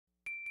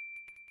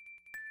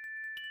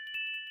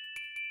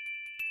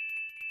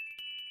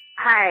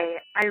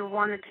Hi, I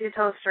wanted to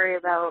tell a story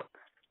about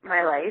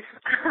my life.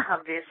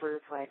 Obviously,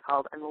 that's why I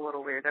called. I'm a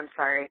little weird. I'm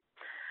sorry.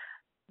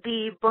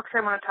 The books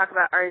I want to talk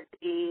about are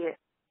the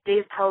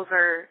Dave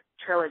Pelzer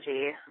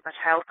trilogy, A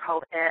Child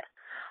Called It,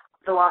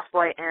 The Lost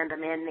Boy, and A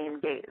Man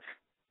Named Dave.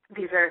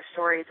 These are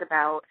stories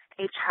about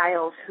a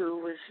child who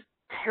was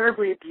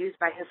terribly abused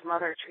by his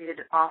mother,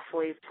 treated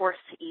awfully,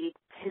 forced to eat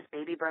his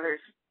baby brother's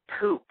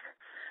poop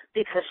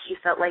because she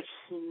felt like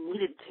he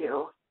needed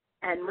to,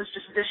 and was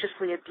just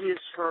viciously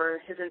abused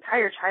for his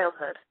entire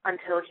childhood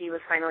until he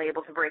was finally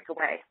able to break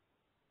away.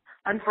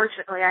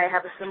 Unfortunately, I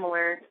have a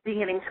similar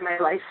beginning to my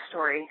life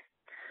story.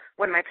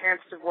 When my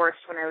parents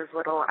divorced when I was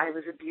little, I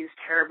was abused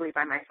terribly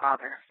by my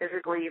father,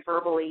 physically,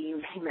 verbally,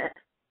 you name it.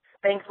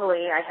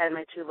 Thankfully, I had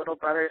my two little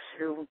brothers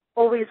who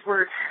always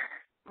were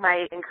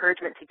my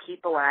encouragement to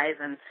keep alive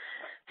and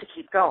to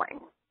keep going.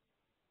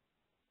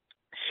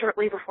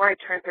 Shortly before I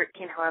turned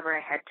 13, however, I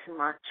had too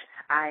much.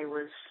 I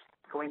was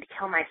going to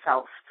kill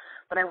myself,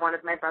 but I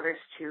wanted my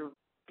brothers to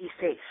be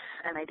safe,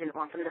 and I didn't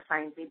want them to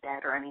find me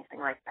dead or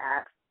anything like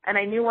that. And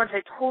I knew once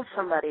I told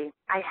somebody,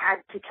 I had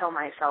to kill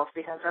myself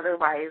because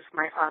otherwise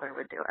my father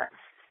would do it.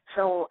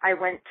 So I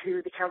went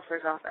to the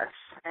counselor's office,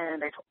 and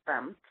I told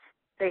them.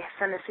 They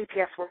sent a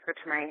CPS worker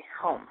to my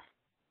home.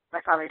 My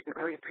father didn't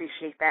really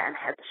appreciate that and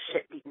had the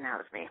shit beaten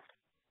out of me.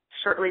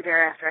 Shortly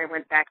thereafter, I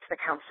went back to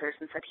the counselors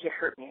and said he had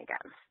hurt me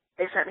again.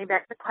 They sent me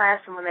back to class,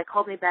 and when they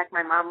called me back,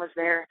 my mom was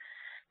there.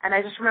 And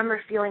I just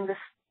remember feeling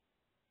this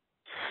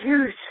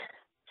huge,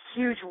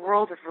 huge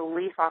world of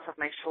relief off of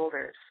my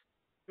shoulders.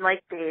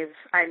 Like Dave,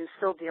 I'm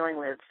still dealing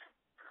with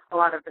a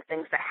lot of the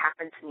things that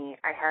happened to me.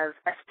 I have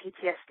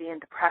SPTSD and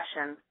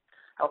depression.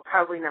 I'll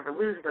probably never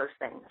lose those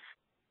things.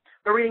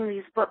 But reading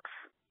these books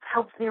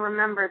helped me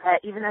remember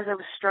that even as I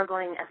was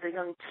struggling as a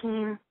young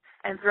teen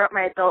and throughout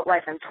my adult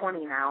life, I'm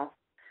 20 now,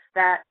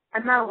 that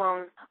I'm not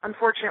alone.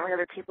 Unfortunately,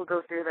 other people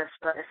go through this,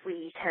 but if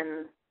we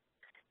can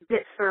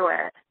get through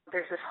it,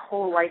 there's this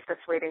whole life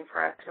that's waiting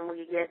for us, and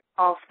we get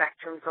all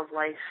spectrums of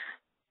life.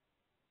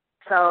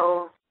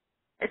 So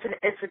it's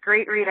a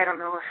great read. I don't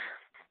know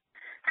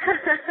if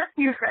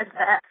you've read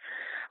that.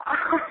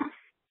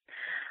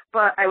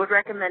 But I would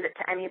recommend it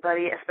to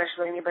anybody,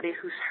 especially anybody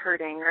who's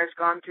hurting or has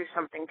gone through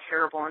something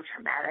terrible and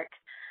traumatic.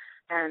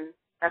 And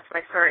that's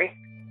my story.